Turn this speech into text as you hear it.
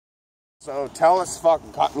So Telus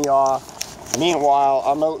fucking cut me off. Meanwhile,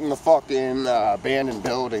 I'm out in the fucking abandoned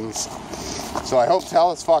buildings. So I hope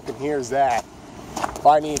Telus fucking hears that. If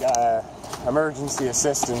I need emergency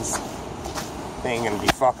assistance, they ain't gonna be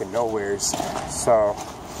fucking nowheres. So,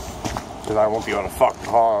 because I won't be able to fucking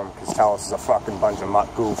call him, because Telus is a fucking bunch of mutt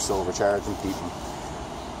goofs overcharging people.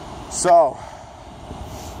 So,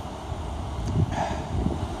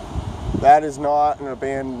 that is not an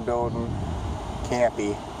abandoned building. Can't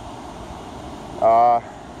be.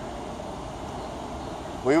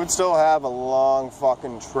 We would still have a long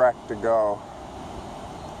fucking trek to go.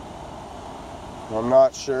 I'm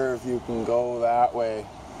not sure if you can go that way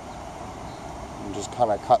and just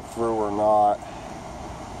kind of cut through or not.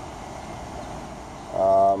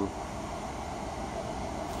 I'm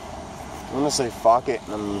gonna say fuck it,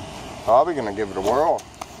 and I'm probably gonna give it a whirl.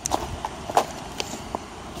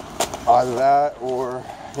 Either that or,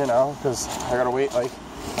 you know, because I gotta wait like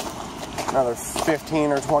another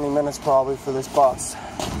 15 or 20 minutes probably for this bus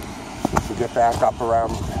to get back up around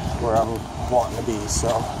where I'm wanting to be, so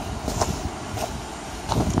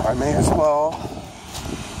I may as well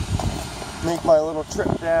make my little trip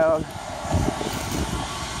down.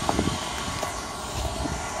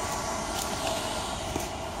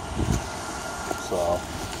 So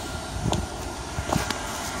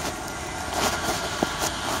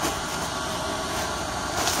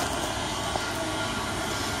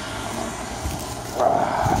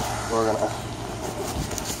we're gonna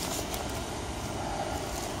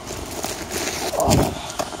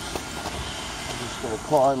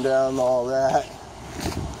climb down all that.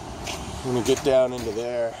 I'm gonna get down into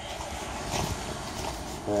there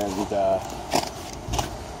and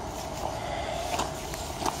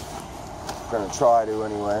gonna try to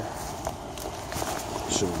anyway.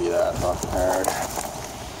 Shouldn't be that fucking hard.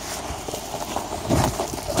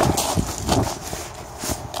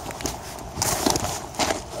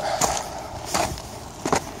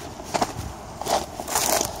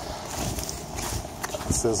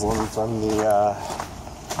 Sizzling from the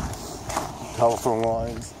telephone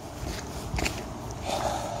lines.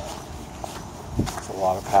 There's a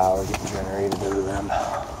lot of power getting generated out of them.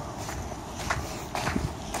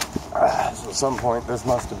 So at some point this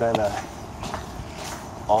must have been a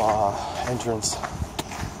entrance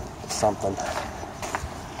to something.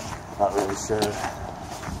 Not really sure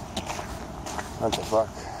what the fuck,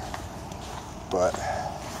 but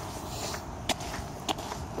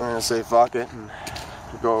I'm gonna say fuck it and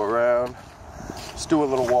go around, just do a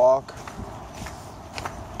little walk.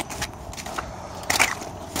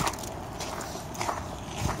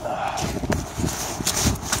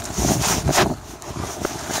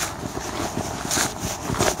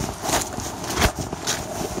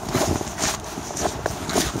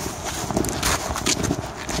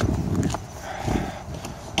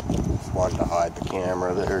 Just wanted to hide the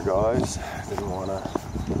camera there, guys. Didn't want to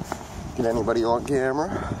get anybody on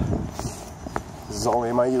camera. This is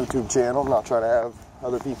only my YouTube channel. I'm not trying to have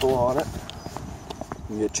other people on it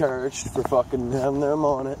and get charged for fucking having them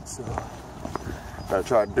on it. So gotta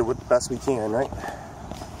try to do it the best we can, right?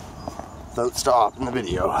 Without stopping the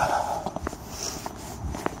video.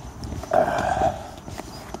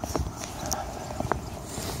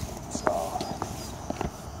 So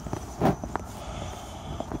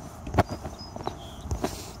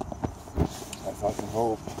I fucking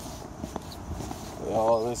hope that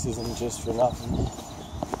all this isn't just for nothing.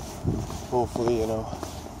 Hopefully, you know,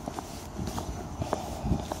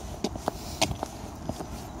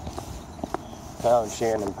 found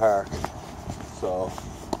Shannon Park. So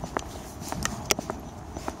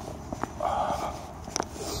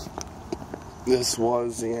this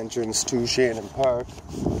was the entrance to Shannon Park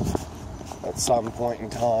at some point in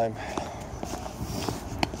time.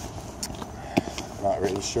 Not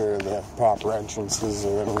really sure the proper entrances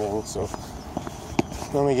or anything, so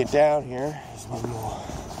when we get down here is when we'll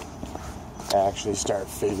actually start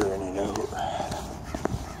figuring it out.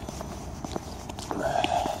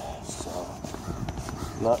 So,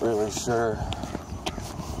 not really sure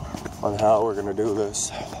on how we're gonna do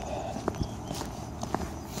this.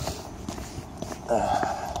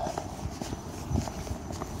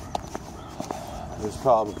 There's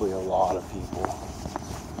probably a lot of people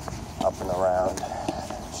up and around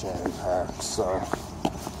Shannon Park, so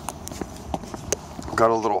got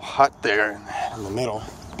a little hut there in the middle,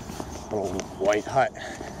 a little white hut.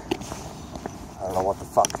 I don't know what the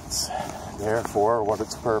fuck it's there for or what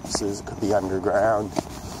its purpose is. It could be underground.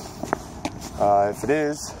 If it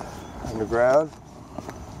is underground,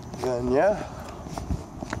 then yeah.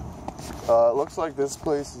 It looks like this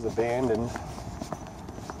place is abandoned.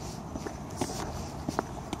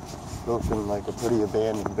 looking like a pretty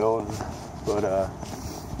abandoned building, but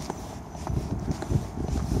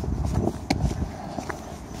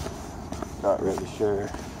not really sure.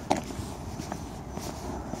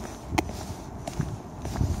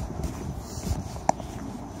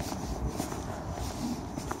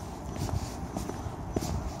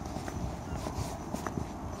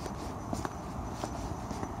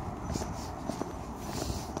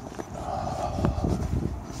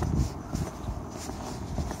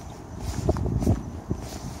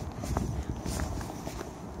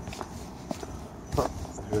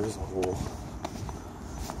 There's a hole.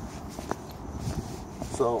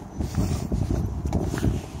 So,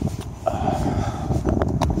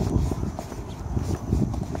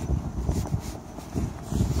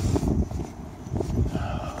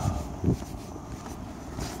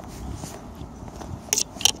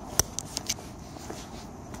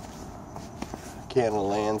 Canada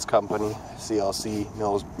Lands Company, CLC,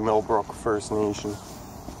 Millbrook First Nation.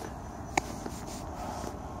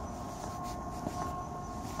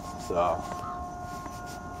 So,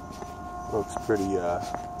 looks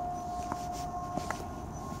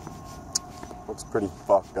pretty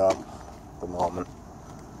fucked up at the moment.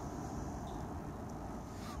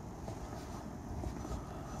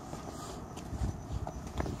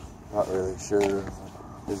 Not really sure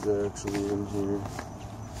what is actually in here.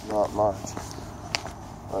 Not much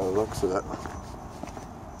by the looks of it.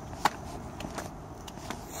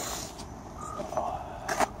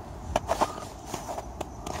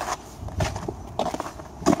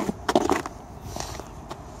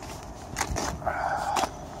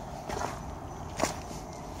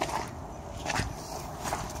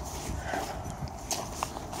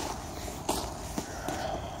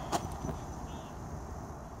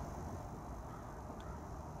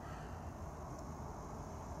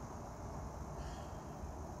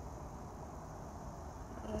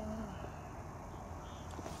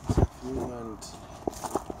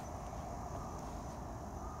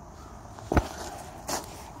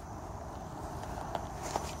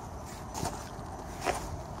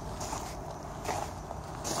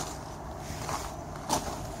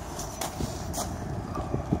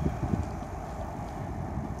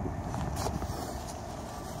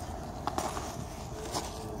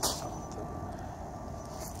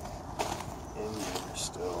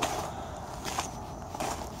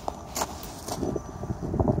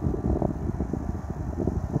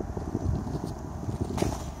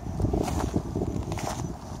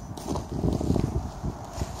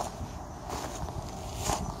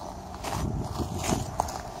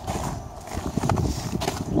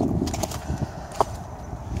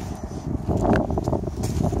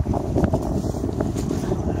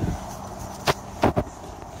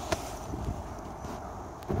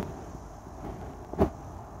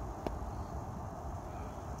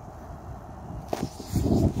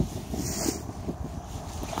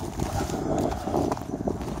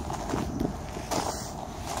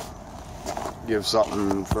 Give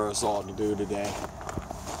something for us all to do today.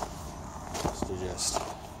 Just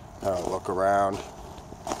kind of look around.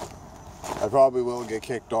 I probably will get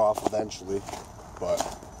kicked off eventually,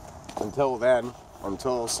 but until then,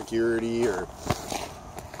 until security or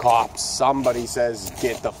cops, somebody says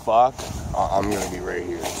get the fuck, I'm gonna be right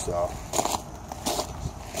here. So,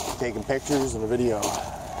 taking pictures and a video.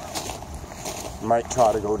 Might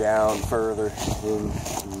try to go down further in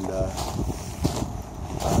and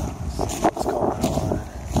what's going on.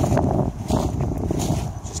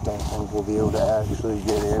 Just don't think we'll be able to actually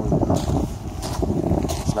get in.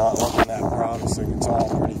 It's not looking that promising. It's all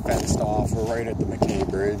pretty fenced off. We're right at the McKay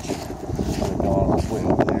Bridge. McDonald's way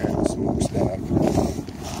over there in the smokestack. I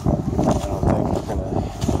don't think we're gonna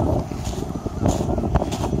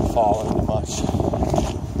fall into much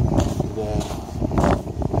today.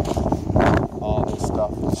 All this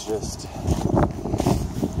stuff is just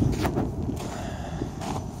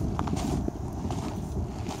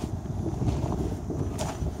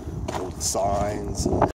signs.